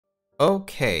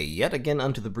Okay, yet again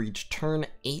unto the breach, turn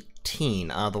 18.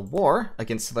 The war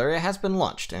against Sceleria has been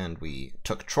launched, and we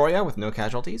took Troia with no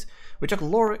casualties. We took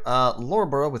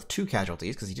Loreborough with 2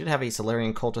 casualties, because he did have a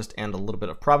Solarian cultist and a little bit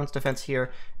of province defense here,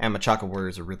 and Machaka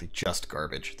warriors are really just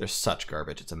garbage. They're such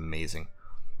garbage, it's amazing.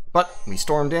 But we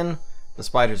stormed in, the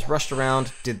spiders rushed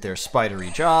around, did their spidery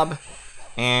job,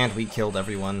 and we killed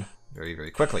everyone very,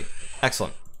 very quickly.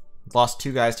 Excellent. Lost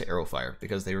 2 guys to arrow fire,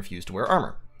 because they refused to wear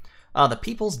armor. The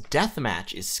People's Death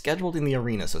Match is scheduled in the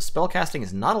arena, so spellcasting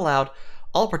is not allowed.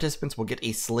 All participants will get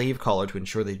a slave collar to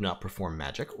ensure they do not perform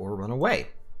magic or run away.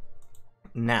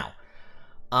 Now,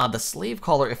 the slave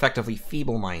collar effectively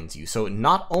feeble-minds you, so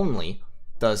not only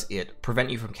does it prevent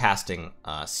you from casting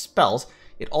spells,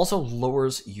 it also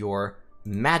lowers your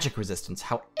magic resistance.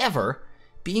 However,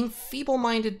 being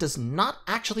feeble-minded does not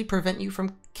actually prevent you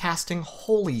from casting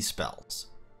holy spells,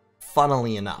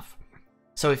 funnily enough.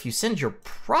 So if you send your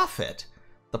prophet,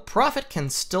 the prophet can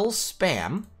still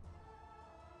spam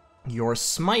your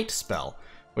smite spell,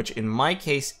 which in my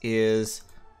case is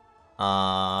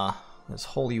this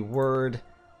holy word,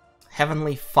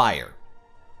 Heavenly Fire.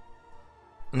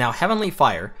 Now, Heavenly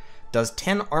Fire does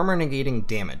 10 armor negating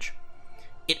damage.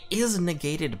 It is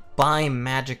negated by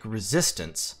magic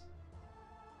resistance,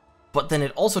 but then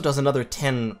it also does another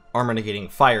 10 armor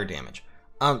negating fire damage.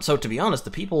 So to be honest, the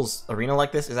People's Arena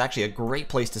like this is actually a great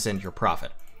place to send your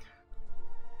prophet.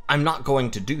 I'm not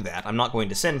going to do that. I'm not going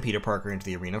to send Peter Parker into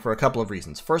the arena for a couple of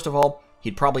reasons. First of all,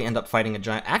 he'd probably end up fighting a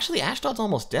giant... Actually, Ashdod's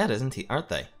almost dead, isn't he? Aren't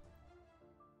they?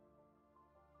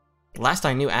 Last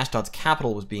I knew, Ashdod's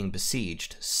capital was being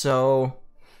besieged, so...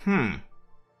 I'm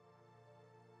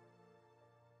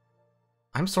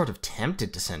sort of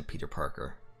tempted to send Peter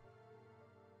Parker.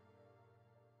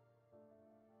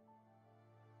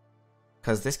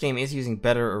 Because this game is using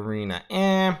better arena.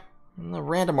 A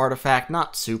random artifact,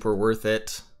 not super worth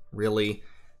it, really.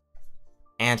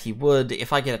 And he would,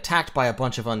 if I get attacked by a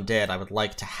bunch of undead, I would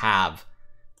like to have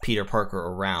Peter Parker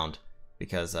around.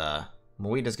 Because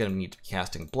Moida's going to need to be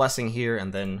casting Blessing here,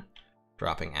 and then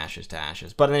dropping Ashes to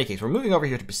Ashes. But in any case, we're moving over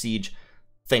here to besiege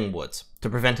Thing Woods,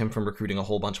 to prevent him from recruiting a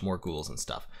whole bunch more ghouls and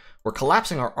stuff. We're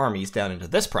collapsing our armies down into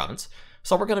this province,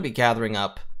 so we're going to be gathering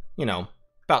up, you know,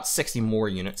 about 60 more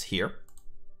units here.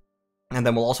 And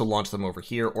then we'll also launch them over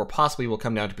here, or possibly we'll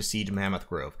come down to besiege Mammoth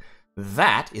Grove.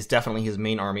 That is definitely his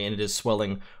main army, and it is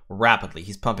swelling rapidly.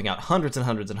 He's pumping out hundreds and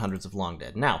hundreds and hundreds of long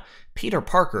dead. Now, Peter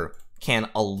Parker can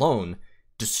alone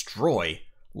destroy,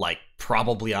 like,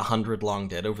 probably 100 long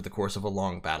dead over the course of a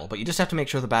long battle, but you just have to make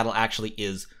sure the battle actually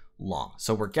is long.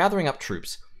 So we're gathering up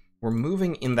troops. We're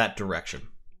moving in that direction.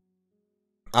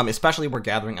 Especially we're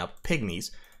gathering up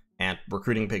pygmies, and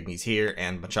recruiting pygmies here,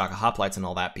 and Machaka hoplites and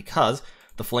all that, because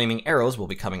the flaming arrows will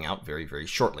be coming out very, very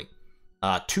shortly.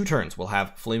 2 turns we'll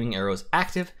have flaming arrows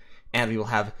active, and we will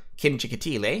have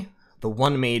Kinchikatile, the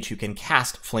one mage who can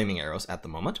cast flaming arrows at the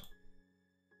moment.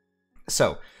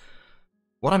 So,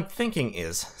 what I'm thinking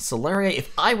is, Sceleria,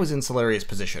 if I was in Celeria's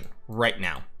position right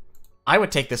now, I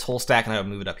would take this whole stack and I would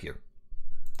move it up here.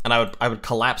 And I would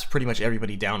collapse pretty much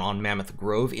everybody down on Mammoth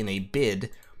Grove in a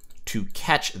bid to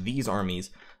catch these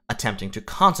armies attempting to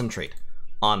concentrate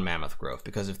on Mammoth Grove,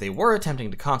 because if they were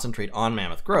attempting to concentrate on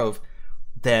Mammoth Grove,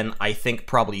 then I think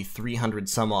probably 300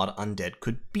 some odd undead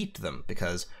could beat them,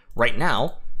 because right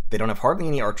now, they don't have hardly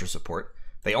any archer support,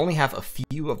 they only have a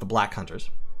few of the Black Hunters,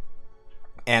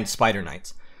 and Spider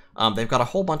Knights. They've got a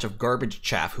whole bunch of garbage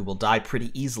chaff who will die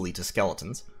pretty easily to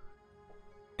skeletons,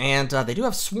 and they do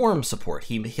have swarm support.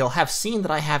 He'll have seen that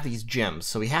I have these gems,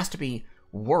 so he has to be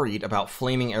worried about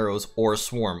flaming arrows or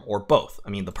swarm, or both. I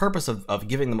mean, the purpose of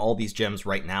giving them all these gems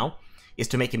right now is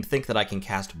to make him think that I can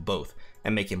cast both,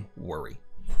 and make him worry.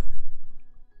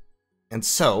 And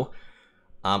so,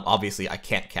 obviously I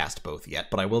can't cast both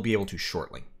yet, but I will be able to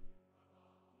shortly.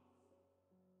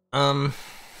 Other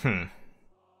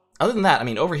than that, I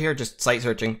mean, over here, just site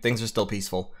searching, things are still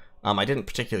peaceful. I didn't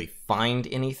particularly find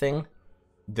anything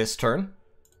this turn.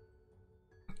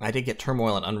 I did get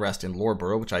Turmoil and Unrest in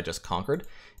Loreborough, which I just conquered,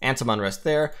 and some Unrest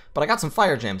there, but I got some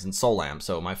Fire Gems in Solam,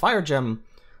 so my Fire Gem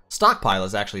stockpile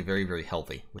is actually very, very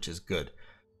healthy, which is good.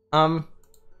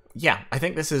 Yeah, I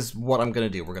think this is what I'm going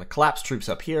to do. We're going to collapse troops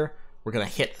up here, we're going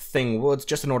to hit Thing Woods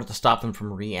just in order to stop them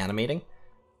from reanimating.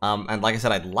 And like I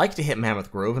said, I'd like to hit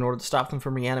Mammoth Grove in order to stop them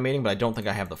from reanimating, but I don't think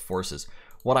I have the forces.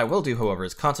 What I will do, however,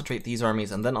 is concentrate these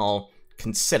armies, and then I'll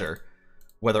consider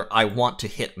whether I want to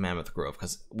hit Mammoth Grove,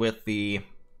 because with the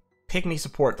pygmy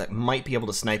support that might be able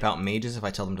to snipe out mages if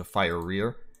I tell them to fire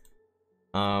rear,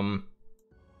 I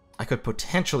could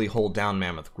potentially hold down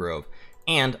Mammoth Grove.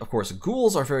 And, of course,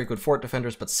 ghouls are very good fort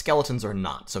defenders, but skeletons are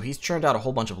not. So he's churned out a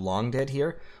whole bunch of long dead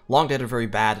here. Long dead are very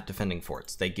bad at defending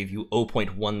forts. They give you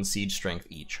 0.1 siege strength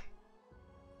each.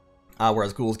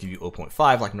 Whereas ghouls give you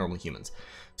 0.5 like normal humans.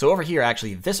 So over here,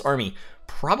 actually, this army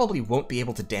probably won't be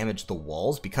able to damage the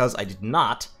walls because I did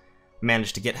not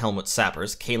manage to get Helmut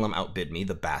Sappers. Caelum outbid me,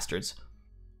 the bastards.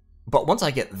 But once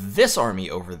I get this army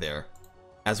over there,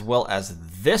 as well as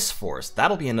this force,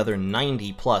 that'll be another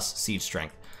 90 plus siege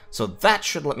strength. So that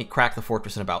should let me crack the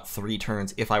fortress in about 3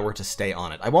 turns if I were to stay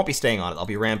on it. I won't be staying on it. I'll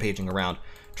be rampaging around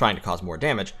trying to cause more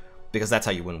damage, because that's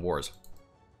how you win wars.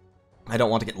 I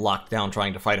don't want to get locked down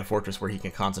trying to fight a fortress where he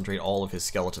can concentrate all of his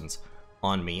skeletons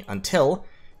on me until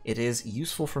it is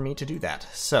useful for me to do that.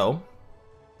 So,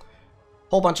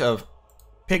 whole bunch of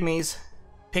pygmies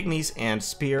and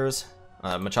spears,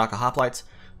 Machaka hoplites.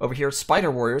 Over here,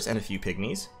 spider warriors and a few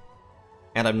pygmies.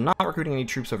 And I'm not recruiting any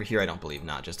troops over here, I don't believe.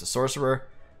 Not just a sorcerer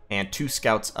and 2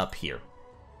 scouts up here.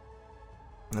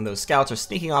 And those scouts are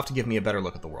sneaking off to give me a better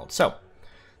look at the world. So,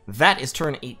 that is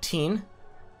turn 18.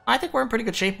 I think we're in pretty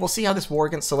good shape. We'll see how this war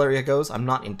against Sceleria goes. I'm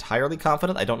not entirely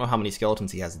confident. I don't know how many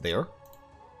skeletons he has there.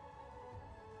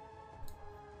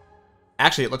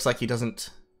 Actually, it looks like he doesn't...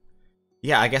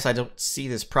 Yeah, I guess I don't see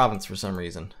this province for some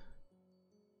reason.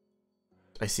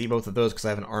 I see both of those because I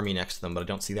have an army next to them, but I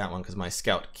don't see that one because my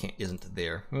scout isn't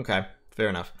there. Okay, fair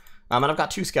enough. And I've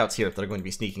got 2 scouts here that are going to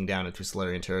be sneaking down into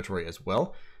Scalerian territory as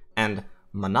well. And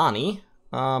Manani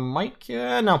might...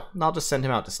 no, I'll just send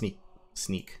him out to sneak.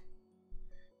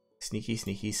 Sneaky,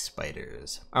 sneaky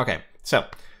spiders. Okay, so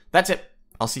that's it.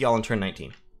 I'll see y'all in turn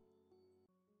 19.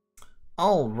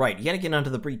 Alright, yet again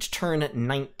onto the breach, turn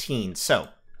 19. So,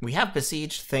 we have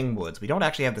besieged Thing Woods. We don't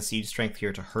actually have the siege strength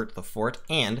here to hurt the fort,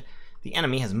 and the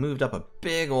enemy has moved up a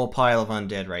big old pile of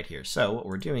undead right here. So, what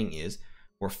we're doing is,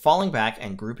 we're falling back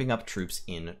and grouping up troops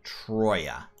in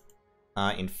Troya.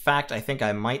 In fact, I think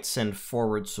I might send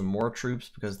forward some more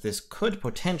troops, because this could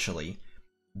potentially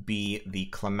be the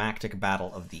climactic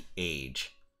battle of the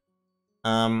age.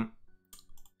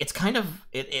 It's kind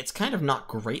of not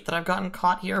great that I've gotten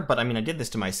caught here, but I mean, I did this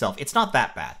to myself. It's not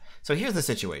that bad. So here's the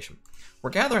situation.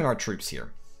 We're gathering our troops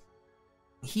here.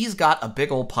 He's got a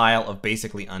big old pile of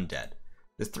basically undead.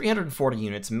 There's 340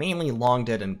 units, mainly long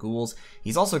dead and ghouls.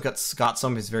 He's also got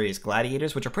some of his various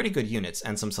gladiators, which are pretty good units,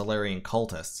 and some Solarian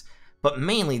cultists. But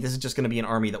mainly, this is just going to be an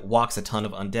army that walks a ton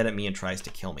of undead at me and tries to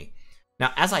kill me.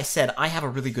 Now, as I said, I have a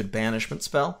really good banishment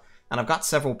spell, and I've got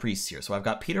several priests here. So I've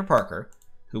got Peter Parker,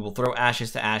 who will throw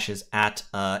ashes to ashes at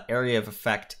area of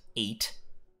effect 8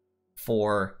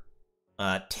 for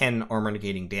 10 armor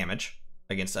negating damage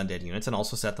against undead units, and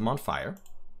also set them on fire.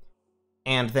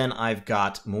 And then I've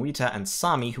got Muita and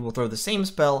Sami, who will throw the same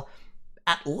spell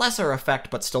at lesser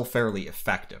effect, but still fairly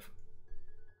effective.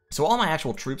 So all my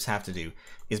actual troops have to do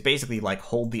is basically like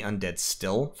hold the undead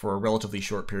still for a relatively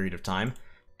short period of time,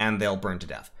 and they'll burn to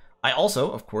death. I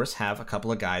also, of course, have a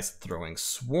couple of guys throwing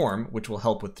Swarm, which will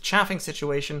help with the chaffing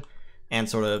situation and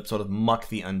sort of muck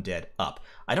the undead up.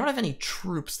 I don't have any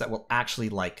troops that will actually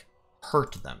like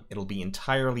hurt them. It'll be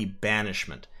entirely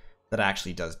banishment that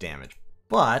actually does damage.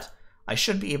 But I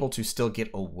should be able to still get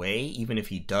away, even if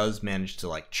he does manage to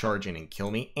like charge in and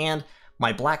kill me. And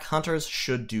my Black Hunters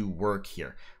should do work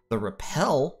here. The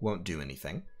Repel won't do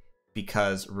anything,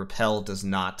 because Repel does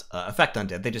not affect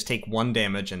undead. They just take 1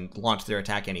 damage and launch their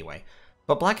attack anyway.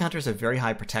 But Black Hunters have very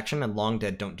high protection, and Long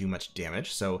Dead don't do much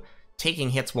damage, so taking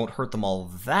hits won't hurt them all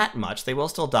that much. They will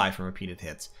still die from repeated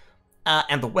hits.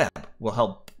 And the Web will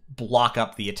help block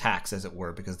up the attacks, as it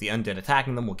were, because the undead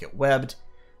attacking them will get webbed,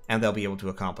 and they'll be able to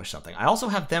accomplish something. I also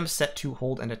have them set to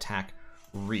hold and attack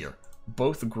rear.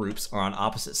 Both groups are on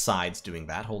opposite sides doing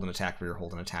that, hold and attack rear,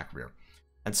 hold and attack rear.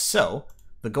 And so,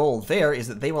 the goal there is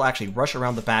that they will actually rush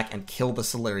around the back and kill the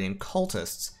Solarian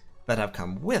cultists that have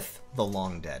come with the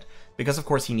Long Dead. Because, of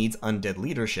course, he needs undead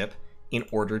leadership in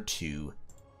order to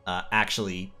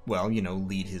actually, well, you know,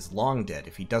 lead his Long Dead.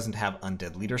 If he doesn't have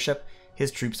undead leadership,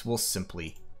 his troops will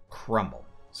simply crumble.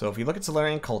 So if you look at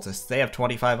Solarian cultists, they have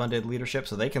 25 undead leadership,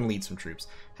 so they can lead some troops.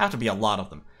 Have to be a lot of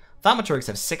them. Thaumaturgs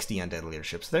have 60 undead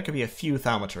leadership, so there could be a few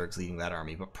Thaumaturgs leading that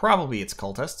army, but probably it's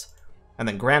cultists. And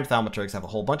then Grand Thaumaturgs have a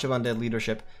whole bunch of undead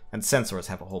leadership, and Censors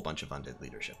have a whole bunch of undead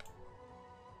leadership.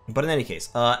 But in any case,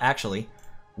 actually,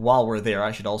 while we're there,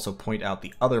 I should also point out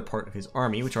the other part of his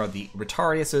army, which are the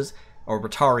Rotariuses, or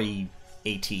Rotari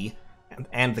AT,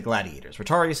 and the Gladiators.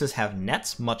 Rotariuses have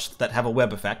nets that have a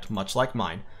web effect, much like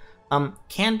mine,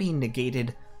 can be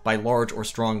negated by large or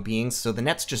strong beings, so the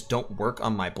nets just don't work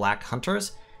on my Black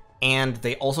Hunters, and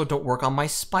they also don't work on my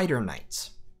Spider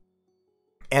Knights.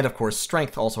 And of course,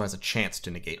 Strength also has a chance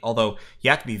to negate, although you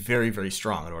have to be very, very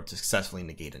strong in order to successfully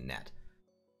negate a net.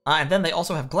 And then they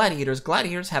also have gladiators.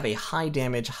 Gladiators have a high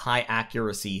damage, high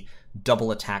accuracy,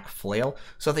 double attack flail,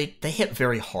 so they hit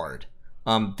very hard.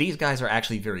 These guys are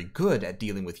actually very good at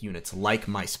dealing with units like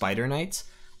my Spider Knights.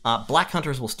 Black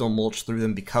Hunters will still mulch through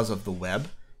them because of the web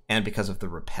and because of the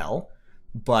repel,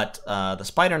 but the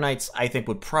Spider Knights, I think,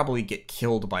 would probably get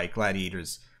killed by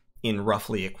gladiators in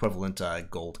roughly equivalent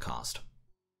gold cost.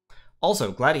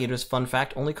 Also, gladiators, fun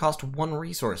fact, only cost 1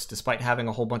 resource despite having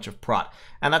a whole bunch of prot,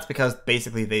 and that's because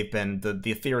basically they've been,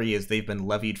 the theory is they've been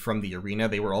levied from the arena,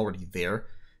 they were already there,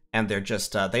 and they're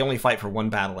just, they only fight for 1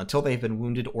 battle until they've been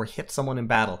wounded or hit someone in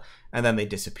battle, and then they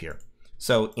disappear.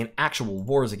 So in actual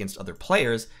wars against other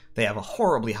players, they have a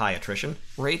horribly high attrition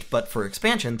rate, but for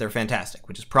expansion, they're fantastic,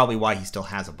 which is probably why he still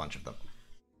has a bunch of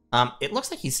them. It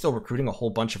looks like he's still recruiting a whole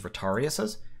bunch of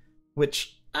Rotariuses,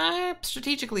 which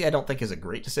strategically I don't think is a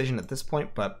great decision at this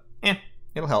point, but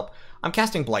it'll help. I'm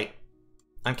casting Blight.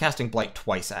 I'm casting Blight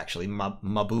twice, actually.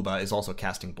 Mabuba is also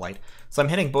casting Blight. So I'm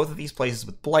hitting both of these places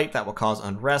with Blight. That will cause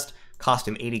unrest, cost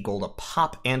him 80 gold a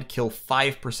pop, and kill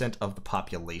 5% of the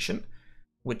population,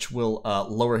 which will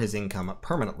lower his income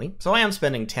permanently. So I am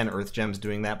spending 10 Earth Gems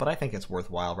doing that, but I think it's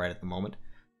worthwhile right at the moment.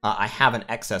 I have an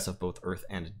excess of both Earth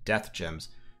and Death Gems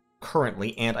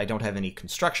currently, and I don't have any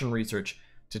construction research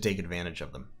to take advantage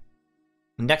of them.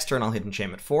 Next turn I'll hit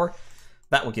Enchantment 4.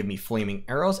 That will give me Flaming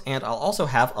Arrows, and I'll also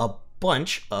have a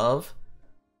bunch of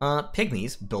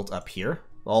Pygmies built up here.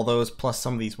 All those plus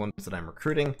some of these ones that I'm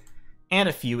recruiting, and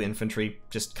a few infantry,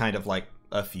 just kind of like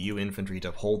a few infantry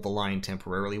to hold the line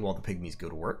temporarily while the Pygmies go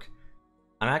to work.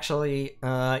 I'm actually,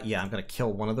 yeah, I'm going to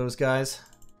kill one of those guys.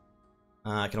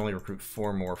 I can only recruit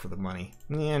 4 more for the money.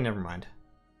 Yeah, never mind.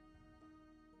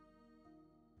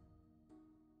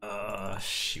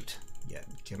 Shoot. Yeah,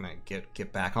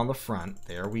 get back on the front.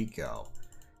 There we go.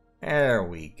 There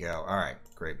we go. Alright,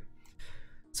 great.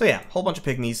 So yeah, whole bunch of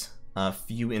Pygmies, a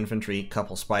few infantry,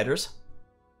 couple spiders,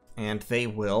 and they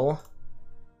will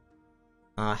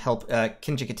help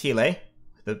Kinjikatile,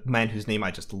 the man whose name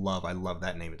I just love. I love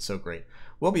that name. It's so great.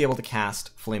 We'll be able to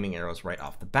cast Flaming Arrows right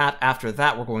off the bat. After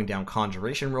that, we're going down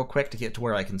Conjuration real quick to get to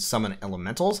where I can summon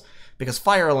Elementals, because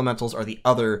Fire Elementals are the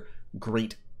other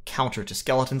great counter to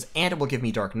skeletons, and it will give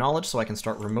me Dark Knowledge, so I can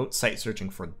start remote site searching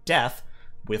for death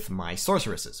with my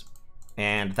sorceresses.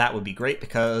 And that would be great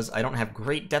because I don't have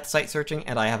great death site searching,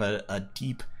 and I have a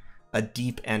deep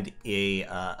and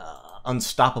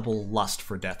unstoppable lust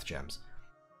for death gems.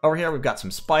 Over here we've got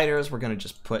some spiders. We're going to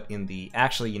just put in the...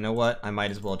 Actually, you know what? I might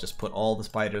as well just put all the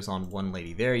spiders on one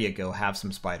lady. There you go. Have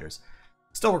some spiders.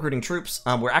 Still recruiting troops.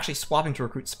 We're actually swapping to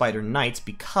recruit Spider Knights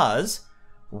because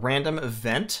random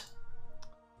event...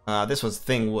 this was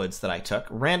Thing Woods that I took.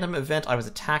 Random event, I was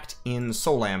attacked in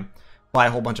Solam by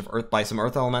a whole bunch of some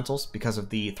Earth Elementals because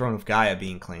of the Throne of Gaia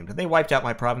being claimed. They wiped out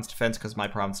my province defense because my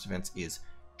province defense is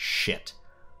shit.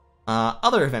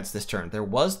 Other events this turn. There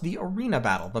was the arena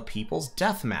battle, the People's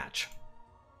Death Match.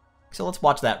 So let's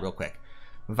watch that real quick.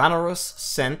 Vanarus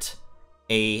sent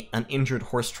an injured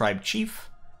Horse Tribe Chief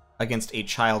against a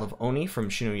Child of Oni from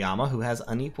Shinuyama who has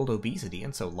unequaled obesity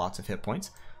and so lots of hit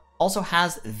points. Also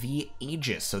has the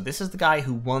Aegis. So this is the guy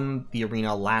who won the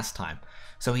arena last time.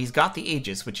 So he's got the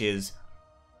Aegis, which is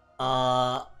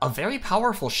a very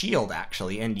powerful shield,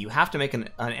 actually, and you have to make an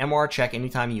MR check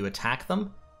anytime you attack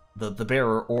them, the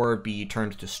bearer, or be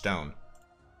turned to stone.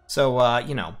 So,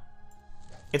 you know,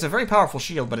 it's a very powerful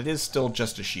shield, but it is still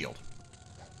just a shield.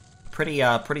 Pretty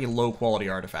low-quality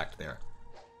artifact there.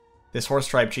 This Horse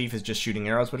Tribe Chief is just shooting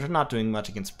arrows, which are not doing much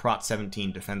against Prot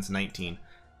 17, Defense 19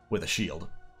 with a shield.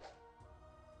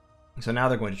 So now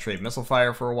they're going to trade Missile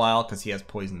Fire for a while, because he has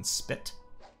Poison Spit.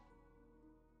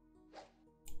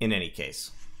 In any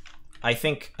case, I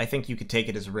think you could take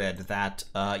it as read that,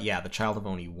 yeah, the Child of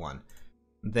Oni won.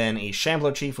 Then a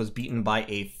Shambler Chief was beaten by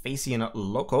a Phaeacian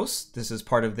Locos. This is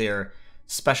part of their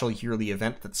special yearly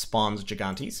event that spawns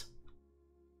Gigantes.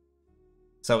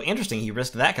 So interesting, he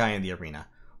risked that guy in the arena.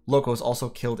 Locos also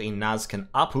killed a Nazcan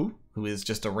Apu, who is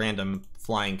just a random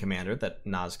flying commander that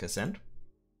Nazca sent.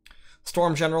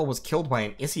 Storm General was killed by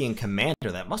an Isian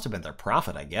commander. That must have been their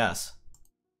prophet, I guess.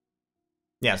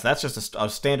 Yeah, so that's just a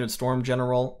standard Storm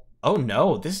General. Oh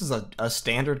no, this is a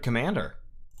standard commander.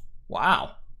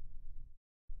 Wow.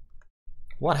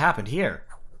 What happened here?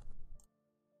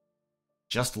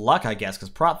 Just luck, I guess, because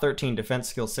Prot 13, Defense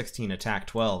Skill 16, Attack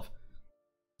 12.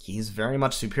 He's very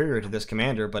much superior to this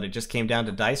commander, but it just came down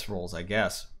to dice rolls, I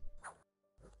guess.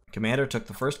 Commander took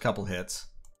the first couple hits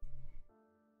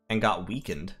and got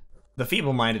weakened. The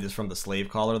Feeble-Minded is from the Slave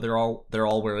Collar they're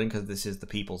all wearing because this is the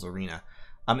People's Arena.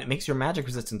 It makes your magic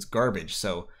resistance garbage,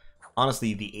 so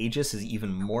honestly, the Aegis is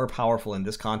even more powerful in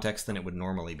this context than it would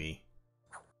normally be.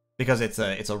 because it's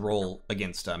a roll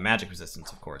against magic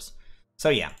resistance, of course. So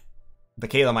yeah, the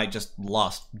Caelumite just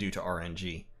lost due to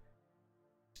RNG.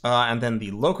 And then the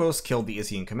Locos killed the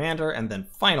Isian commander, and then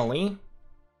finally,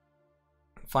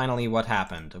 what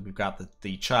happened? We've got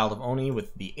the Child of Oni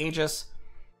with the Aegis.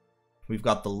 We've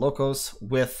got the Locos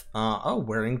with,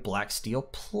 wearing black steel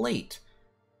plate.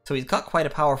 So he's got quite a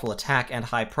powerful attack and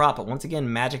high prop, but once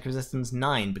again, magic resistance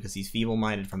 9 because he's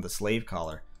feeble-minded from the Slave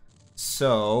Collar.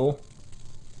 So,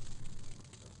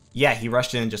 yeah, he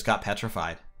rushed in and just got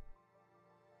petrified.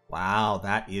 Wow,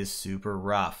 that is super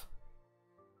rough.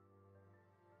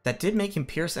 That did make him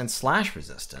pierce and slash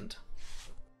resistant.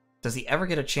 Does he ever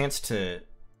get a chance to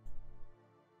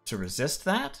resist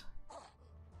that?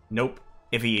 Nope.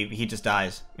 If he just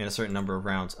dies in a certain number of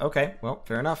rounds. Okay, well,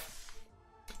 fair enough.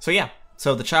 So yeah,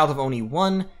 so the Child of Oni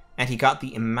won, and he got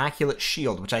the Immaculate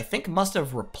Shield, which I think must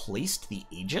have replaced the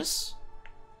Aegis?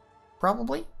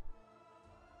 Probably?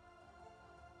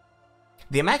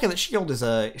 The Immaculate Shield is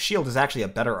actually a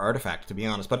better artifact, to be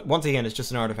honest, but once again, it's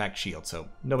just an artifact shield, so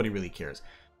nobody really cares.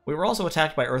 We were also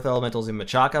attacked by Earth Elementals in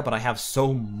Machaka, but I have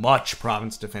so much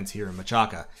province defense here in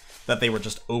Machaka that they were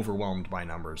just overwhelmed by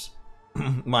numbers.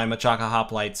 My Machaka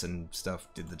hoplites and stuff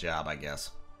did the job, I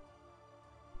guess.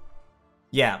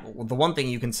 Yeah, the one thing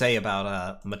you can say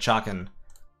about Machakan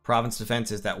province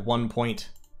defense is that 1 point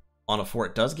on a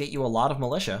fort does get you a lot of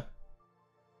militia.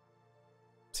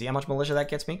 See how much militia that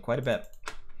gets me? Quite a bit.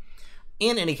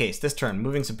 In any case, this turn,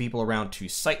 moving some people around to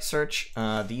site search.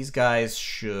 These guys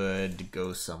should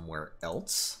go somewhere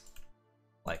else.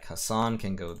 Like Hassan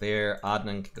can go there,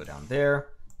 Adnan can go down there.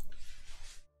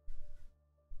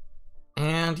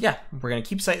 And yeah, we're going to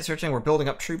keep site searching. We're building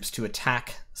up troops to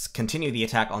continue the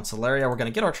attack on Sceleria. We're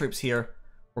going to get our troops here.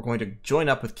 We're going to join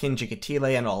up with King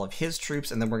Jikatile and all of his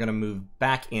troops, and then we're going to move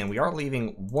back in. We are leaving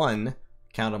one,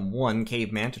 count them, one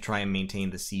caveman to try and maintain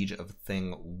the siege of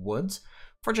Thing Woods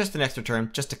for just an extra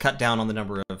turn, just to cut down on the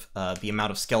number of, the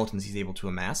amount of skeletons he's able to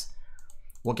amass.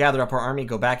 We'll gather up our army,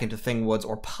 go back into Thing Woods,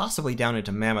 or possibly down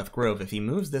into Mammoth Grove. If he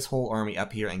moves this whole army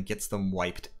up here and gets them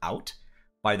wiped out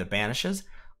by the Banishes,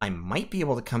 I might be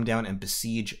able to come down and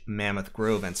besiege Mammoth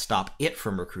Grove and stop it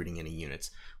from recruiting any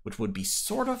units, which would be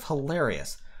sort of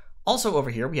hilarious. Also over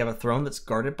here, we have a throne that's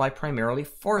guarded by primarily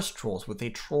forest trolls, with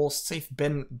a troll Safe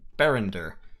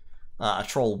Berender, a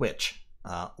troll witch,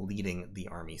 leading the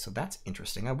army. So that's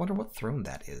interesting. I wonder what throne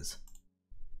that is.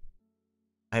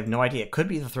 I have no idea. It could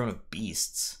be the throne of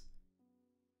beasts.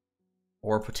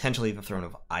 Or potentially the throne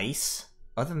of ice.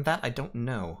 Other than that, I don't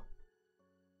know.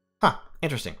 Huh,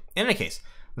 interesting. In any case,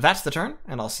 that's the turn,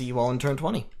 and I'll see you all in turn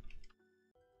 20.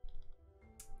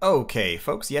 Okay,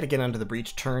 folks, yet again under the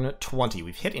breach, turn 20.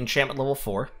 We've hit enchantment level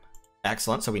 4.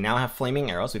 Excellent, so we now have flaming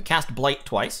arrows. We've cast Blight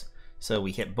twice, so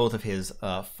we hit both of his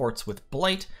forts with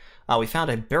Blight. We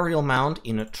found a burial mound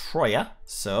in Troya,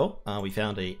 so we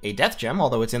found a death gem,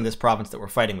 although it's in this province that we're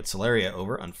fighting with Sceleria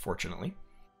over, unfortunately.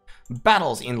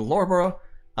 Battles in Loreborough.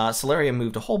 Sceleria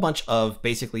moved a whole bunch of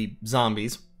basically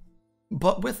zombies,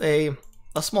 but with a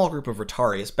small group of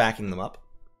Rotarius backing them up.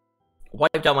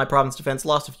 Wiped out my province defense,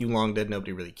 lost a few long dead,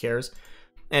 nobody really cares.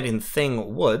 And in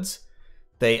Thing Woods,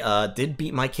 they did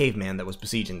beat my caveman that was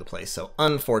besieging the place, so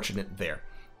unfortunate there.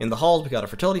 In the halls, we got a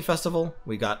fertility festival,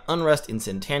 we got unrest in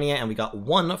Centania, and we got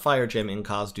one fire gem in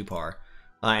Kaz Dupar.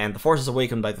 And the forces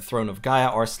awakened by the throne of Gaia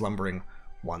are slumbering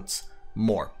once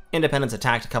more. Independents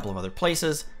attacked a couple of other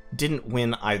places, didn't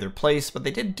win either place, but they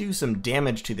did do some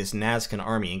damage to this Nazcan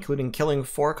army, including killing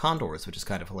 4 condors, which is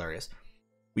kind of hilarious.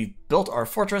 We've built our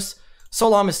fortress,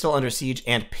 Solam is still under siege,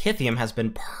 and Pythium has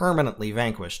been permanently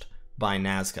vanquished by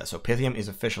Nazca, so Pythium is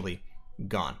officially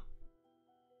gone.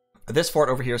 This fort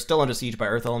over here is still under siege by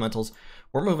Earth Elementals.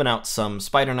 We're moving out some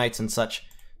Spider Knights and such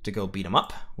to go beat him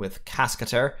up with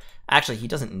Cascater. Actually, he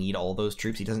doesn't need all those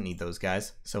troops, he doesn't need those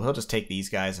guys, so he'll just take these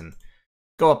guys and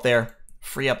go up there,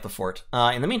 free up the fort.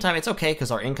 In the meantime, it's okay,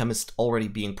 because our income is already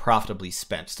being profitably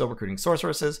spent. Still recruiting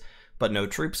sorceresses, but no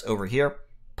troops over here.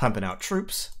 Pumping out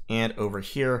troops, and over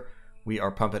here, we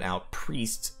are pumping out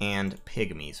priests and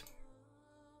pygmies.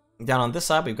 Down on this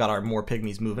side, we've got our more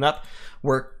pygmies moving up.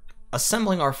 We're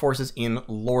assembling our forces in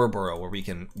Loreborough, where we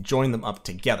can join them up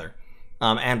together.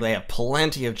 And they have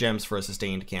plenty of gems for a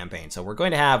sustained campaign. So we're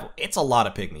going to have, it's a lot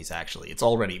of pygmies, actually. It's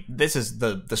already, this is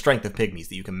the strength of pygmies,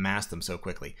 that you can mass them so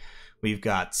quickly. We've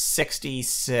got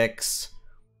 66.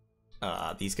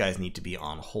 These guys need to be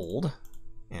on hold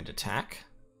and attack.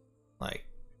 Like,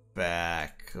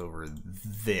 back over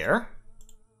there.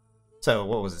 So,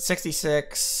 what was it?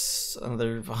 66,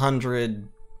 another 100,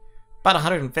 about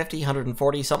 150,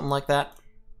 140, something like that.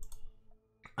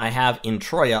 I have in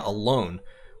Troya alone,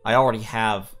 I already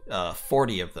have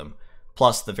 40 of them.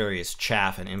 plus the various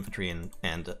chaff and infantry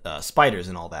and spiders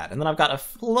and all that. And then I've got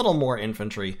a little more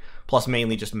infantry, plus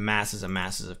mainly just masses and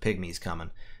masses of pygmies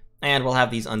coming. And we'll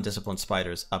have these undisciplined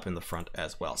spiders up in the front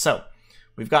as well. So,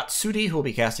 we've got Sudi, who will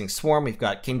be casting Swarm. We've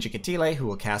got King Jikatile, who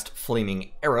will cast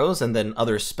Flaming Arrows, and then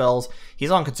other spells.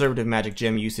 He's on conservative magic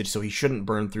gem usage, so he shouldn't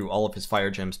burn through all of his fire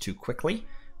gems too quickly,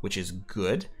 which is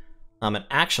good. And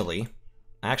actually,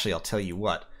 I'll tell you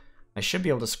what. I should be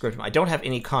able to script him. I don't have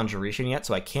any Conjuration yet,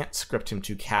 so I can't script him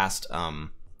to cast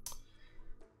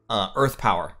Earth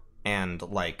Power and,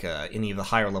 like, any of the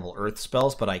higher level Earth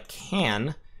spells, but I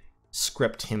can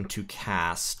script him to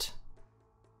cast...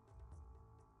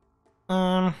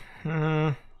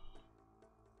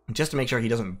 just to make sure he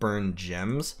doesn't burn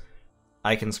gems,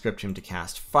 I can script him to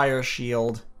cast Fire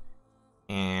Shield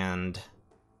and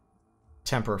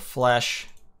Temper Flesh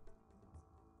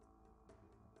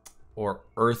or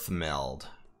Earth Meld.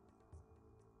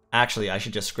 Actually, I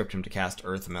should just script him to cast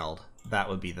Earth Meld. That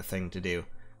would be the thing to do.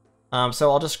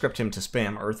 So I'll just script him to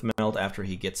spam Earth Meld after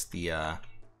he gets the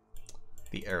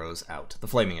arrows out, the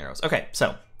flaming arrows. Okay,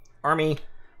 so army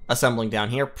assembling down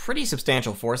here. Pretty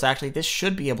substantial force, actually. This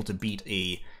should be able to beat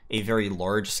a very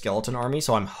large skeleton army,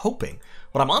 so I'm hoping,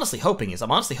 what I'm honestly hoping is,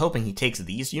 he takes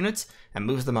these units and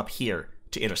moves them up here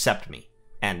to intercept me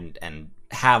and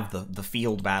have the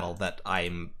field battle that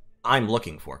I'm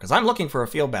looking for, because I'm looking for a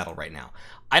field battle right now.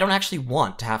 I don't actually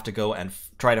want to have to go and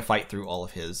try to fight through all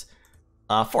of his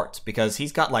forts, because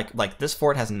he's got like this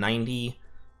fort has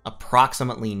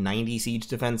approximately 90 siege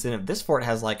defense in it. This fort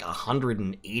has like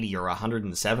 180 or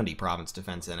 170 province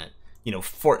defense in it. You know,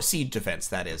 fort siege defense,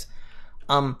 that is.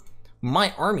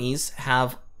 My armies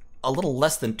have a little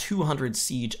less than 200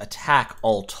 siege attack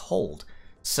all told.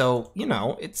 So, you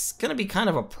know, it's going to be kind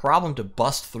of a problem to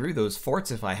bust through those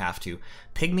forts if I have to.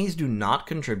 Pygmies do not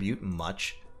contribute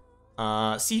much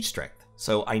siege strength.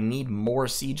 So I need more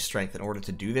siege strength in order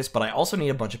to do this, but I also need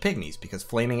a bunch of pygmies, because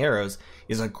Flaming Arrows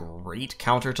is a great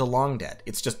counter to Long Dead.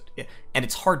 It's just, and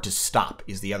it's hard to stop,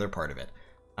 is the other part of it.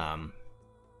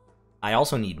 I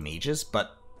also need mages,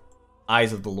 but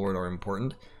Eyes of the Lord are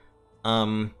important.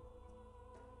 What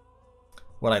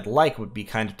I'd like would be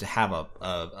kind of to have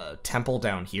a temple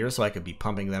down here, so I could be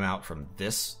pumping them out from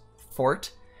this fort,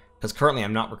 because currently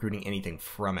I'm not recruiting anything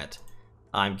from it.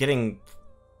 I'm getting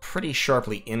pretty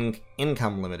sharply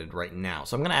income limited right now,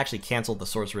 so I'm going to actually cancel the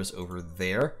sorceress over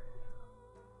there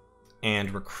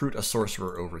and recruit a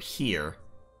sorcerer over here.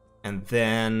 And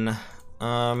then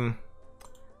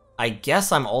I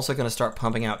guess I'm also going to start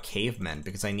pumping out cavemen,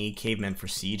 because I need cavemen for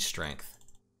siege strength.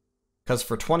 Because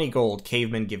for 20 gold,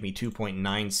 cavemen give me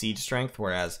 2.9 siege strength,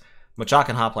 whereas Machaka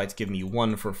and hoplites give me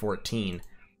 1 for 14.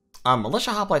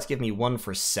 Militia hoplites give me 1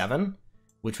 for 7,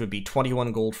 which would be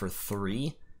 21 gold for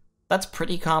 3. That's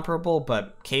pretty comparable,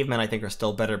 but cavemen I think are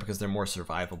still better because they're more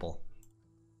survivable.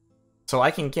 So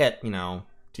I can get, you know,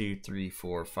 2, 3,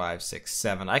 4, 5, 6,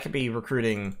 7. I could be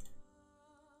recruiting,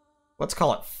 let's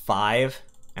call it 5,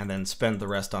 and then spend the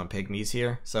rest on pygmies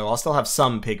here. So I'll still have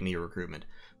some pygmy recruitment.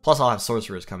 Plus I'll have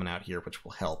sorcerers coming out here, which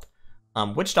will help.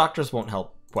 Witch doctors won't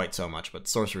help quite so much, but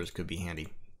sorcerers could be handy.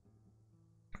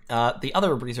 The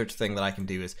other research thing that I can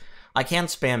do is I can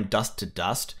spam Dust to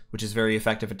Dust, which is very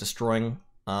effective at destroying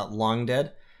Long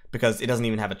Dead, because it doesn't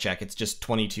even have a check. It's just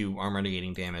 22 armor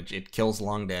negating damage. It kills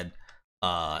Long Dead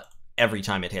every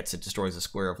time it hits. It destroys a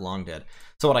square of Long Dead.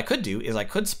 So what I could do is I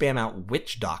could spam out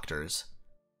Witch Doctors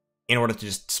in order to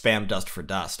just spam Dust for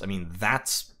Dust. I mean,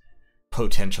 that's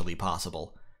potentially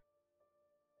possible.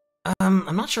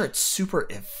 I'm not sure it's super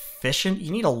efficient.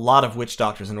 You need a lot of Witch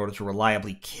Doctors in order to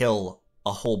reliably kill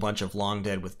a whole bunch of Long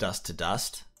Dead with Dust to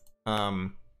Dust. I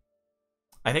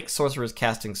think Sorcerer's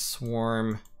casting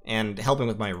Swarm and helping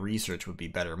with my research would be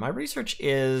better. My research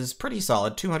is pretty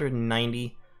solid,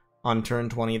 290 on turn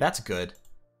 20. That's good.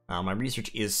 My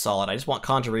research is solid. I just want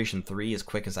Conjuration 3 as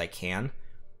quick as I can.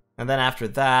 And then after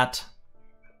that,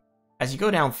 as you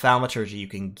go down Thaumaturgy, you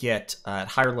can get, at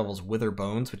higher levels, Wither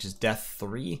Bones, which is Death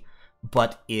 3,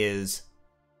 but is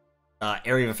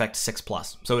Area of Effect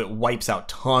 6+. So it wipes out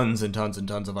tons and tons and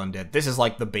tons of undead. This is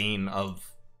like the bane of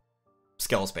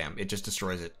Skell Spam. It just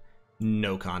destroys it.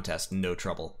 No contest, no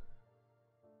trouble.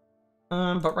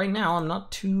 But right now, I'm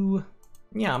not too...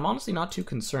 Yeah, I'm honestly not too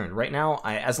concerned. Right now,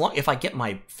 if I get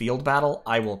my field battle,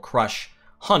 I will crush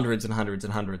hundreds and hundreds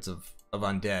and hundreds of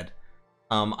undead.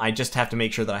 I just have to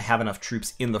make sure that I have enough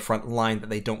troops in the front line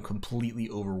that they don't completely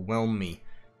overwhelm me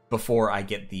before I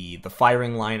get the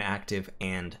firing line active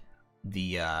and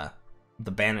the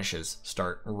banishes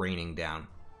start raining down.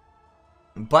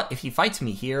 But if he fights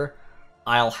me here,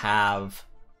 I'll have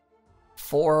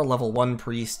 4 level 1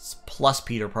 priests plus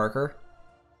Peter Parker,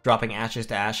 dropping ashes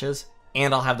to ashes,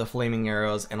 and I'll have the flaming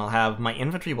arrows, and I'll have... my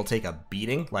infantry will take a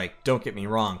beating. Like, don't get me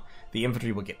wrong, the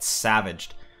infantry will get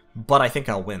savaged, but I think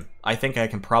I'll win. I think I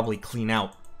can probably clean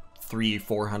out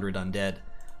 300-400 undead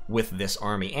with this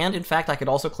army. And, in fact, I could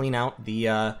also clean out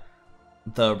the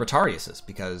Retariuses,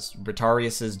 because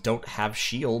Retariuses don't have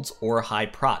shields or high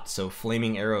prot, so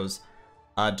flaming arrows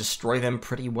destroy them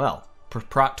pretty well.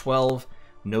 Prot 12,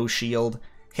 no shield,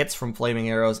 hits from flaming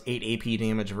arrows, 8 AP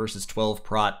damage versus 12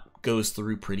 prot, goes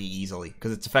through pretty easily,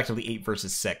 because it's effectively 8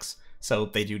 versus 6, so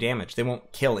they do damage. They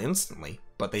won't kill instantly,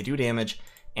 but they do damage,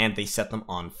 and they set them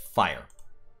on fire.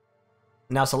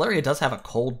 Now, Sceleria does have a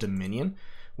cold dominion,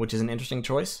 which is an interesting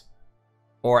choice.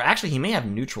 Or actually, he may have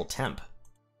neutral temp.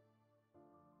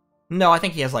 No, I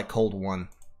think he has like cold 1,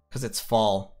 because it's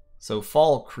fall. So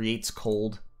fall creates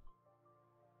cold.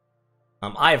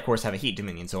 I, of course, have a heat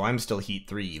dominion, so I'm still heat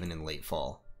 3 even in late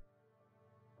fall.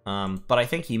 But I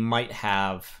think he might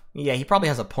have... yeah, he probably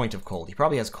has a point of cold. He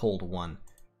probably has cold 1.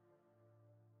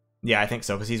 Yeah, I think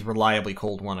so, because he's reliably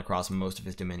cold 1 across most of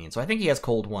his dominions. So I think he has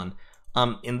cold 1.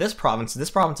 In this province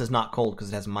is not cold because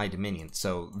it has my dominion,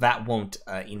 so that won't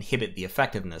inhibit the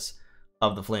effectiveness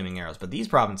of the flaming arrows. But these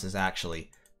provinces,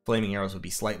 actually, flaming arrows would be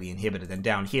slightly inhibited. And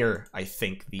down here, I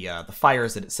think the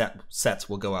fires that it sets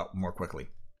will go out more quickly.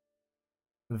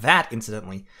 That,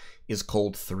 incidentally, is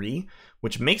cold 3,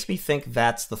 which makes me think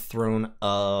that's the Throne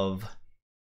of...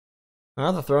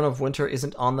 the Throne of Winter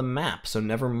isn't on the map, so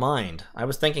never mind. I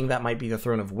was thinking that might be the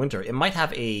Throne of Winter. It might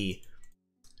have a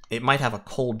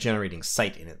cold generating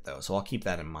site in it, though, so I'll keep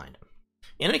that in mind.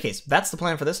 In any case, that's the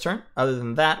plan for this turn. Other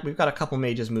than that, we've got a couple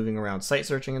mages moving around site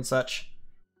searching and such.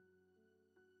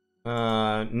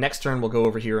 Next turn, we'll go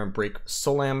over here and break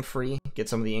Solam free, get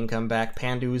some of the income back.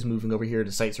 Pandu is moving over here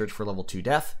to site search for level 2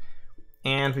 death.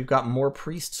 And we've got more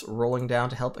priests rolling down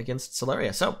to help against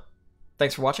Sceleria. So,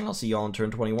 thanks for watching. I'll see you all in turn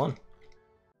 21.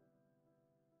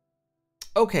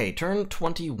 Okay, turn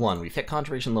 21. We've hit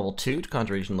Conjuration level 2.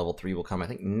 Conjuration level 3 will come, I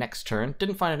think, next turn.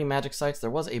 Didn't find any magic sites. There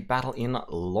was a battle in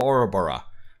Lorabora.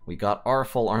 We got our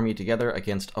full army together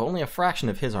against only a fraction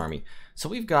of his army. So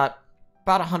we've got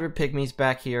about 100 pygmies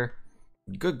back here.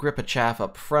 Good grip of chaff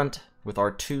up front, with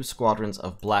our 2 squadrons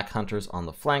of black hunters on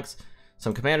the flanks.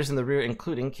 Some commanders in the rear,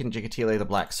 including Kinjikatile the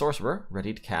Black Sorcerer,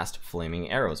 ready to cast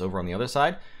flaming arrows. Over on the other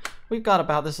side, we've got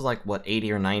about, this is like, what,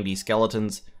 80 or 90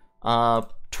 skeletons.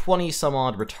 20 some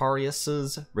odd Retarii,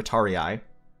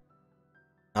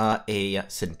 a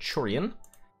Centurion,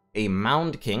 a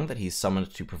Mound King that he's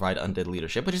summoned to provide undead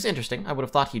leadership, which is interesting. I would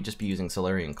have thought he'd just be using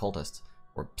Celerian cultists,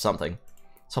 or something.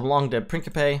 Some long dead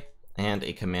Principe, and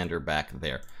a commander back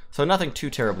there. So nothing too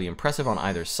terribly impressive on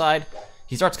either side.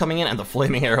 He starts coming in, and the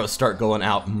flaming arrows start going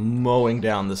out, mowing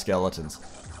down the skeletons.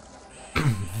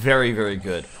 Very, very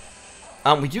good.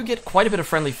 We do get quite a bit of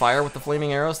friendly fire with the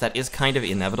flaming arrows. That is kind of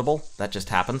inevitable. That just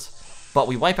happens. But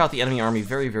we wipe out the enemy army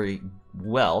very, very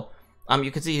well.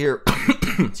 You can see here,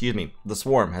 excuse me, the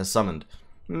swarm has summoned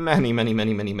many, many,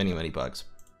 many, many, many, many bugs.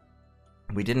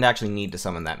 We didn't actually need to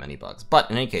summon that many bugs. But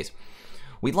in any case,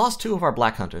 we lost 2 of our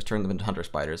black hunters, turned them into hunter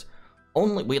spiders.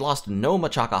 We lost no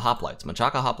Machaka hoplites.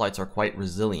 Machaka hoplites are quite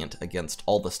resilient against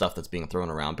all the stuff that's being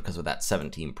thrown around because of that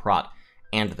 17 prot.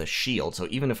 And the shield, so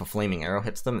even if a flaming arrow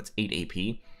hits them, it's 8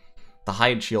 AP. The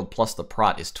hide shield plus the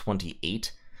prot is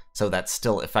 28, so that's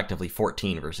still effectively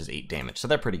 14 versus 8 damage, so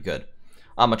they're pretty good.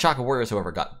 Machaka warriors,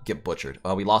 however, get butchered.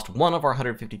 We lost 1 of our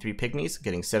 153 pygmies,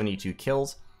 getting 72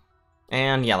 kills.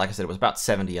 And yeah, like I said, it was about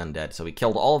 70 undead, so we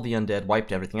killed all of the undead,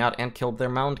 wiped everything out, and killed their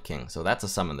Mound King. So that's a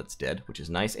summon that's dead, which is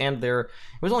nice. And it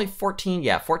was only 14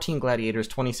 gladiators,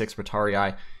 26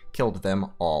 Retarii, killed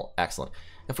them all. Excellent.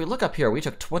 If we look up here, we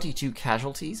took 22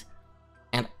 casualties,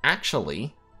 and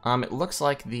actually, it looks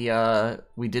like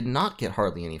we did not get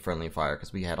hardly any friendly fire,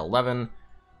 because we had 11,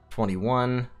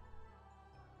 21.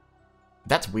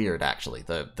 That's weird, actually.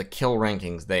 The kill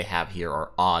rankings they have here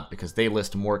are odd, because they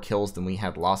list more kills than we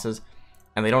had losses,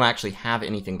 and they don't actually have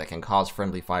anything that can cause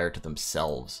friendly fire to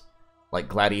themselves. Like,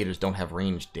 gladiators don't have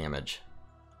ranged damage.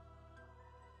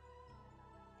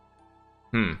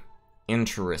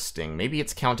 Interesting. Maybe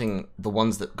it's counting the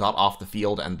ones that got off the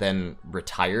field and then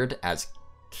retired as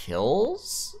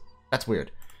kills? That's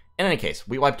weird. In any case,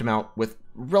 we wiped them out with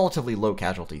relatively low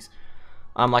casualties.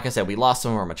 Like I said, we lost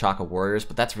some of our Machaka warriors,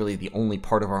 but that's really the only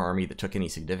part of our army that took any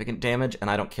significant damage, and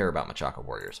I don't care about Machaka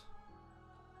warriors.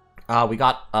 We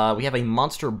have a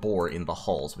monster boar in the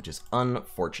hulls, which is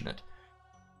unfortunate.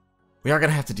 We are going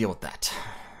to have to deal with that.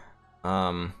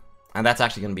 And that's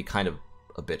actually going to be kind of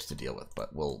a bitch to deal with,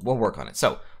 but we'll work on it.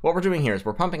 So what we're doing here is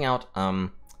we're pumping out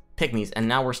pygmies, and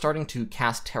now we're starting to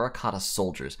cast terracotta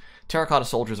soldiers. Terracotta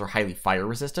soldiers are highly fire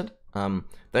resistant.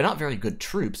 They're not very good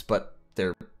troops, but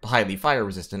they're highly fire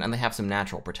resistant, and they have some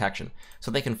natural protection,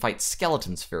 so they can fight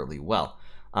skeletons fairly well.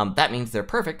 That means they're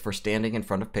perfect for standing in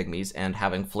front of pygmies and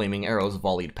having flaming arrows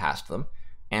volleyed past them,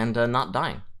 and not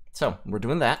dying. So, we're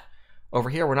doing that. Over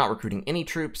here, we're not recruiting any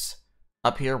troops.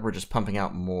 Up here, we're just pumping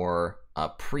out more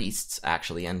priests,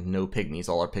 actually, and no pygmies.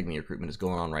 All our pygmy recruitment is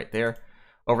going on right there.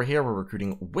 Over here, we're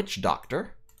recruiting Witch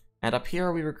Doctor. And up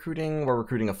here, we're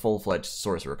recruiting a full-fledged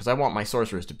sorcerer, because I want my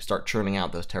sorcerers to start churning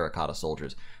out those terracotta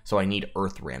soldiers, so I need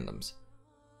earth randoms.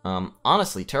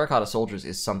 Honestly, terracotta soldiers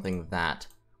is something that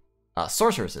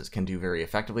sorceresses can do very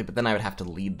effectively, but then I would have to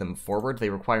lead them forward. They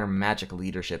require magic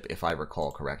leadership, if I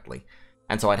recall correctly.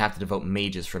 And so I'd have to devote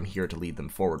mages from here to lead them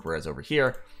forward, whereas over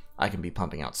here, I can be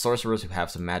pumping out sorcerers who have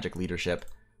some magic leadership.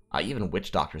 Even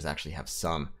witch doctors actually have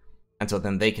some. And so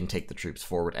then they can take the troops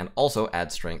forward and also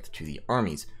add strength to the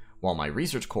armies, while my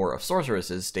research corps of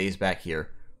sorceresses stays back here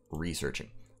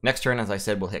researching. Next turn, as I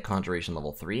said, we'll hit Conjuration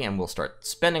level 3, and we'll start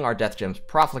spending our death gems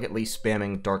profligately,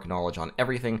 spamming Dark Knowledge on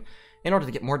everything in order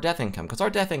to get more death income, because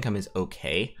our death income is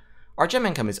okay. Our gem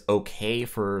income is okay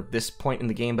for this point in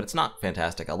the game, but it's not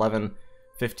fantastic. 11,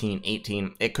 15,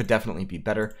 18, it could definitely be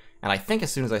better, and I think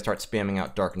as soon as I start spamming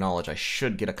out Dark Knowledge, I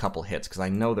should get a couple hits, because I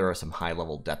know there are some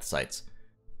high-level death sites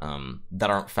that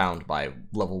aren't found by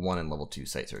level 1 and level 2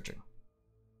 site searching.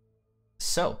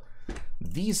 So,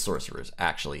 these sorcerers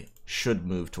actually should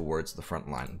move towards the front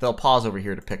line. They'll pause over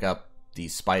here to pick up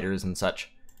these spiders and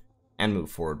such, and move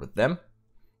forward with them.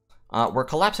 We're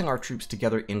collapsing our troops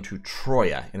together into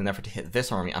Troya in an effort to hit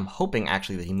this army. I'm hoping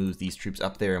actually that he moves these troops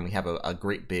up there and we have a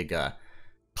great big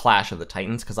clash of the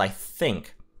titans, because I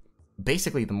think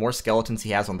basically the more skeletons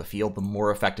he has on the field, the more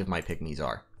effective my pygmies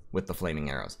are with the flaming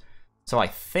arrows. So I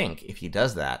think if he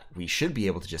does that, we should be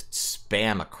able to just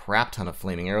spam a crap ton of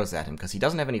flaming arrows at him, because he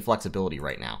doesn't have any flexibility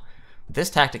right now. This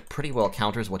tactic pretty well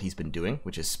counters what he's been doing,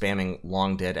 which is spamming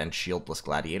long dead and shieldless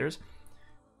gladiators.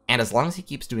 And as long as he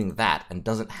keeps doing that and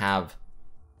doesn't have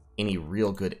any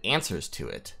real good answers to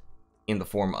it in the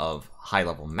form of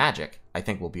high-level magic, I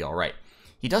think we'll be alright.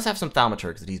 He does have some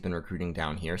thaumaturgs that he's been recruiting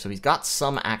down here, so he's got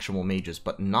some actual mages,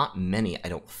 but not many, I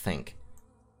don't think.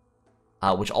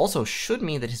 Which also should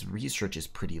mean that his research is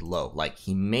pretty low. Like,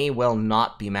 he may well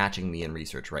not be matching me in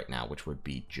research right now, which would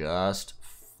be just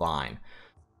fine.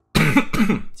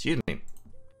 Excuse me.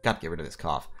 Got to get rid of this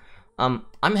cough. I'm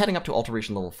heading up to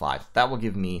Alteration level 5. That will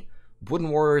give me Wooden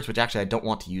Warriors, which actually I don't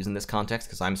want to use in this context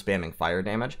because I'm spamming fire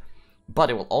damage.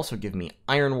 But it will also give me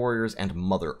Iron Warriors and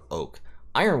Mother Oak.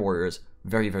 Iron Warriors,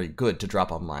 very, very good to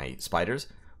drop on my spiders.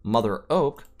 Mother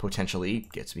Oak potentially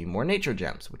gets me more nature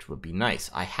gems, which would be nice.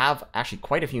 I have actually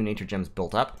quite a few nature gems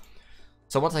built up.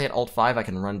 So once I hit Alt 5, I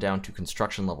can run down to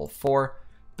Construction level 4,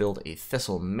 build a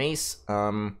Thistle Mace.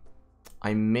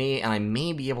 I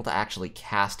may be able to actually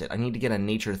cast it. I need to get a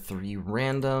Nature 3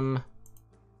 random.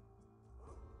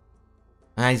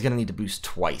 He's going to need to boost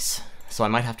twice. So I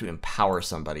might have to empower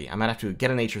somebody. I might have to get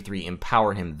a Nature 3,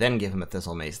 empower him, then give him a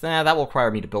Thistle Mace. That will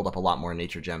require me to build up a lot more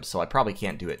nature gems, so I probably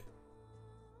can't do it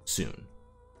soon.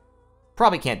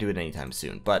 Probably can't do it anytime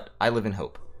soon, but I live in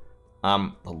hope.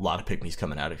 A lot of pygmies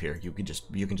coming out of here. You can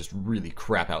just really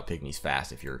crap out pygmies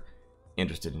fast if you're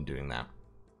interested in doing that.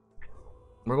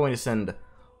 We're going to send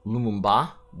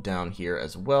Lumumba down here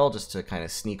as well, just to kind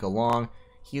of sneak along.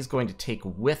 He's going to take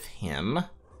with him...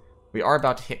 We are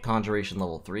about to hit Conjuration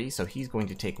level 3, so he's going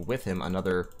to take with him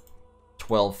another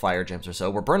 12 fire gems or so.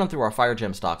 We're burning through our fire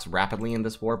gem stocks rapidly in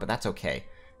this war, but that's okay.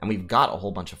 And we've got a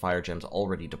whole bunch of fire gems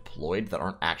already deployed that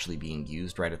aren't actually being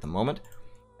used right at the moment.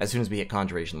 As soon as we hit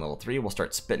Conjuration level 3, we'll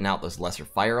start spitting out those lesser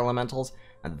fire elementals,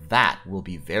 and that will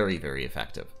be very, very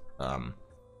effective.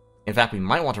 In fact, we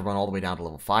might want to run all the way down to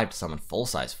level 5 to summon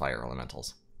full-size fire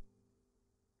elementals.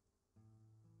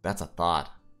 That's a thought.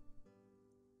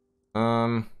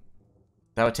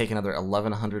 That would take another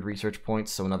 1,100 research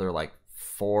points, so another, like,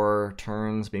 4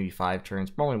 turns, maybe 5 turns.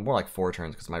 Probably more like 4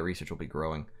 turns, because my research will be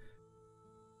growing.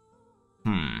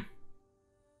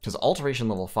 Because Alteration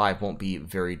level 5 won't be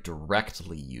very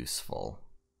directly useful.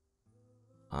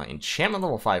 Enchantment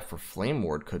level 5 for Flame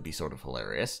Ward could be sort of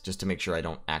hilarious, just to make sure I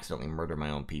don't accidentally murder my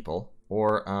own people.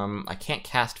 Or, I can't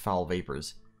cast Foul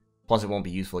Vapors. Plus, it won't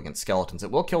be useful against skeletons.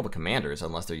 It will kill the commanders,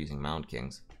 unless they're using Mound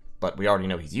Kings. But we already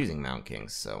know he's using Mound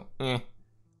Kings, so,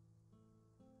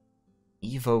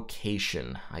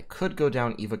 Evocation. I could go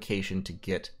down Evocation to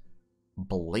get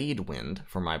Blade Wind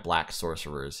for my Black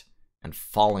Sorcerers and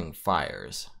Falling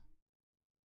Fires.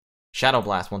 Shadow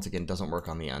Blast, once again, doesn't work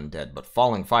on the undead, but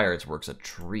Falling Fires works a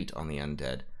treat on the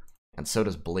undead. And so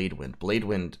does Blade Wind. Blade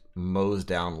Wind mows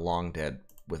down Long Dead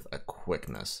with a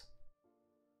quickness.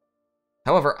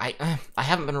 However, I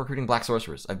haven't been recruiting Black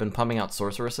Sorcerers. I've been pumping out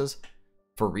Sorceresses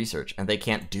for research, and they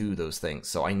can't do those things.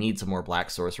 So I need some more black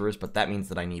sorcerers, but that means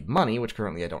that I need money, which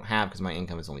currently I don't have because my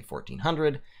income is only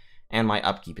 1,400, and my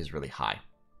upkeep is really high.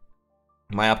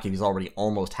 My upkeep is already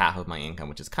almost half of my income,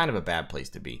 which is kind of a bad place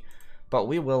to be. But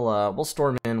we will, we'll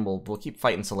storm in, we'll keep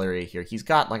fighting Sceleria here. He's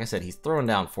got, like I said, he's throwing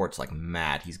down forts like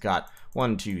mad. He's got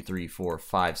 1, 2, 3, 4,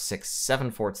 5, 6,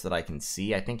 7 forts that I can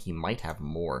see. I think he might have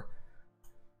more.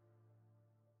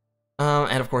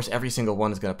 And of course, every single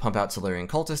one is going to pump out Scalerian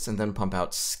cultists and then pump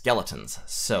out skeletons.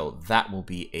 So that will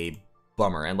be a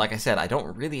bummer. And like I said, I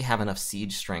don't really have enough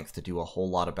siege strength to do a whole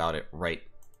lot about it right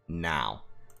now.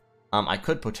 I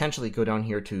could potentially go down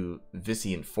here to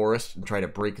Vician Forest and try to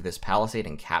break this palisade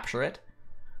and capture it.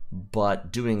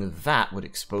 But doing that would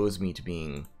expose me to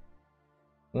being...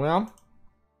 Well...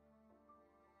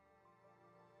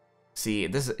 See,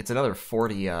 it's another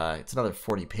 40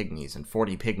 pygmies, and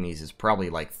 40 pygmies is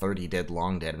probably like 30 dead,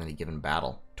 long dead in any given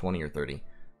battle. 20 or 30.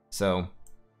 So,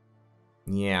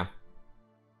 yeah.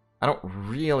 I don't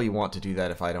really want to do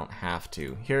that if I don't have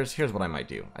to. Here's what I might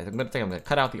do. I'm gonna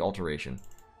cut out the alteration.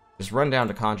 Just run down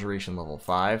to Conjuration level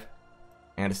 5.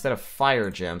 And instead of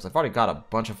fire gems, I've already got a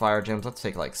bunch of fire gems. Let's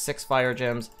take like 6 fire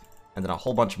gems, and then a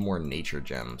whole bunch more nature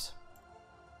gems.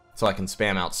 So I can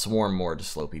spam out Swarm more to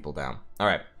slow people down.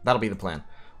 Alright, that'll be the plan.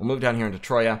 We'll move down here into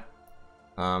Troya,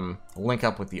 link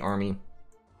up with the army,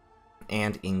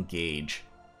 and engage.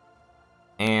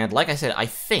 And like I said, I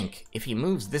think if he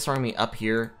moves this army up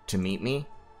here to meet me,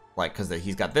 like, because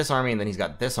he's got this army, and then he's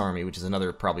got this army, which is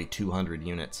another probably 200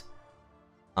 units.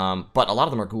 But a lot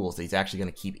of them are ghouls that he's actually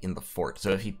going to keep in the fort.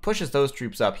 So if he pushes those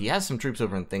troops up, he has some troops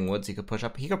over in Thingwoods he could push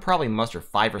up. He could probably muster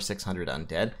 500 or 600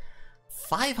 undead.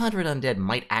 500 undead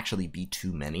might actually be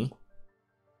too many.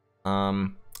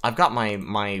 I've got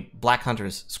my Black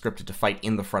Hunters scripted to fight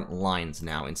in the front lines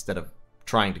now, instead of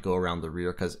trying to go around the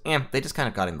rear, because, they just kind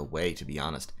of got in the way, to be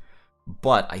honest.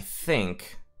 But I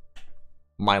think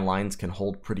my lines can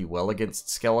hold pretty well against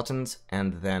skeletons,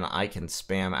 and then I can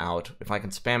spam out, if I can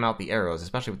spam out the arrows,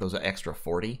 especially with those extra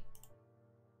 40,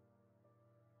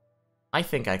 I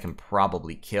think I can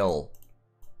probably kill...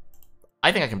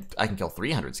 I think I can kill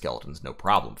 300 skeletons, no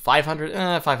problem.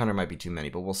 500? 500 might be too many,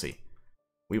 but we'll see.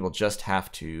 We will just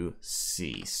have to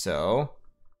see. So,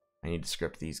 I need to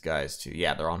script these guys to...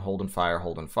 Yeah, they're on hold and fire,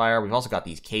 hold and fire. We've also got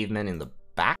these cavemen in the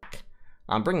back.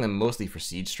 I'm bringing them mostly for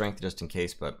siege strength, just in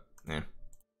case, but,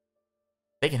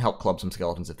 they can help club some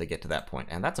skeletons if they get to that point.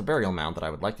 And that's a burial mound that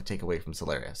I would like to take away from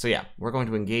Sceleria. So yeah, we're going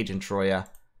to engage in Troya,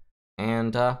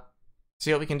 and,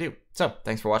 see what we can do. So,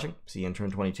 thanks for watching. See you in turn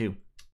 22.